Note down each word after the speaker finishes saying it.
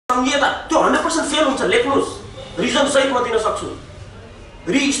संघीयता त्यो 100% फेल हुन्छ। लेख्नुस्, रिजन सहित म दिन सक्छु।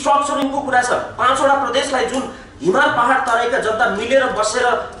 रिस्ट्रक्चरिङको कुरा छ। 5 वटा प्रदेशलाई जुन हिमाल पहाड तराईका जनता मिलेर बसेर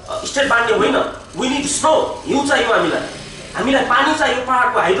स्टेट बाँड्ने होइन। वी निड स्नो, हिउँ चाहियो हामीलाई। हामीलाई पानी चाहियो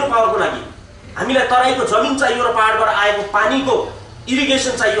पहाडको हाइड्रो पावरको लागि। हामीलाई तराईको जमिन चाहियो र पहाडबाट आएको पानीको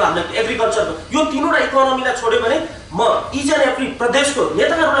इरिगेसन चाहियो हामीलाई एग्रिकल्चरको। यो तीनवटा इकोनोमीलाई छोड्यो भने म इच एन्ड एभ्री प्रदेशको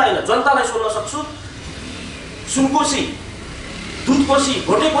नेताहरूलाई होइन जनतालाई सोध्न सक्छु। सुनकोशी, दुधकोशी,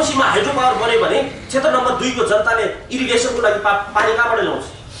 भोटेकोशीमा हाइड्रो पावर बन्यो भने क्षेत्र नम्बर 2 को जनताले इरिगेसनको लागि पानी कहाँबाट ल्याउँछ?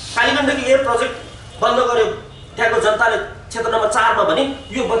 कालीगण्डकी एयर प्रोजेक्ट बन्द गर्यो त्यहाँको जनताले क्षेत्र नम्बर 4 मा भने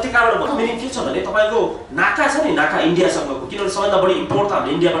यो बत्ती कहाँबाट बन्यो? मिनिङ के छ भने तपाईको नाका छ नि, नाका इन्डियासँगको, किनभने सबैभन्दा बढी इम्पोर्ट त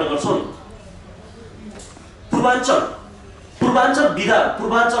हामीले इन्डियाबाट गर्छौँ नि।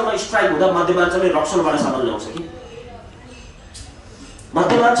 पूर्वाञ्चलमा स्ट्राइक हुँदा मध्यमाञ्चलले रक्सौलबाट सामान ल्याउँछ कि?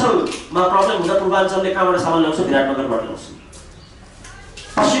 मध्यमाञ्चलमा प्रब्लम हुँदा पूर्वाञ्चलले कहाँबाट सामान ल्याउँछ? विराटनगरबाट ल्याउँछ।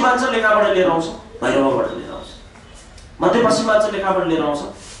 पश्चिमाञ्चलले कहाँबाट लिएर आउँछ? भैरवबाट लिएर आउँछ। मध्यपश्चिमाञ्चलले कहाँबाट लिएर आउँछ?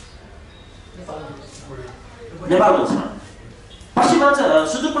 नेपालको छ।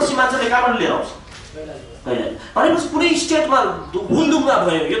 सुदूरपश्चिमाञ्चलले कहाँबाट लिएर आउँछ? कैलाली। भनेपछि कुनै स्टेटमा हुलदुङ्गा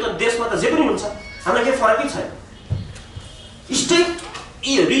भयो, यो त देशमा त जे पनि हुन्छ, हामीलाई केही फरकै छैन। स्टेट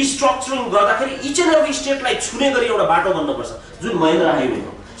रिस्ट्रक्चरिङ गर्दाखेरि इच एन्ड एभ्री स्टेटलाई छुने गरी एउटा बाटो बन्नुपर्छ, जुन महेन्द्र हाइवे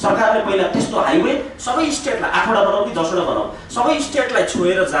हो। सरकारले पहिला त्यस्तो हाइवे सबै स्टेटलाई 8 वटा बनाऊ कि 10 वटा बनाऊ, सबै स्टेटलाई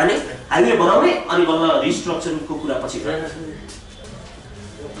छोएर जाने हाइवे बनाउने, अनि बल्ल रिस्ट्रक्चरिङको कुरा पछि गर्ने।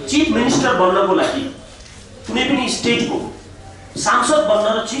 चिफ मिनिस्टर बन्नको लागि कुनै पनि स्टेटको सांसद बन्न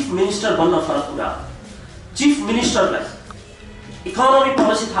र चिफ मिनिस्टर बन्न फरक कुरा हो। चिफ मिनिस्टरलाई इकोनोमी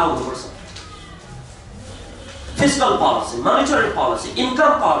पोलिसी थाहा हुनुपर्छ, fiscal policy, monetary policy,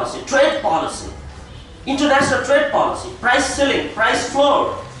 income policy, trade policy, international trade policy, price selling, price floor,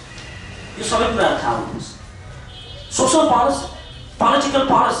 यो सबै कुरा थाहा हुनुपर्छ। सोशल पोलिसी, पोलिटिकल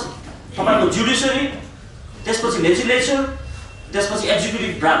पोलिसी, तपाईको जुडिशियरी, त्यसपछि लेजिस्लेचर, त्यसपछि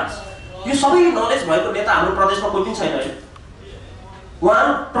एक्जिक्युटिभ ब्रान्च, यो सबै नलेज भएको नेता हाम्रो प्रदेशमा कोही पनि छैन।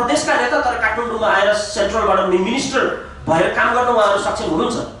 उहाँहरू प्रदेशका नेता तर काठमाडौँमा आएर सेन्ट्रलबाट मिनिस्टर भएर काम गर्न उहाँहरू सक्षम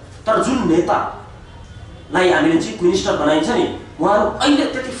हुनुहुन्छ, तर जुन नेतालाई हामीले चिफ मिनिस्टर बनाइन्छ नि उहाँहरू अहिले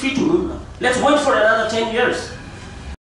त्यति फिट हुनुहुन्न। Let's wait for another 10 years।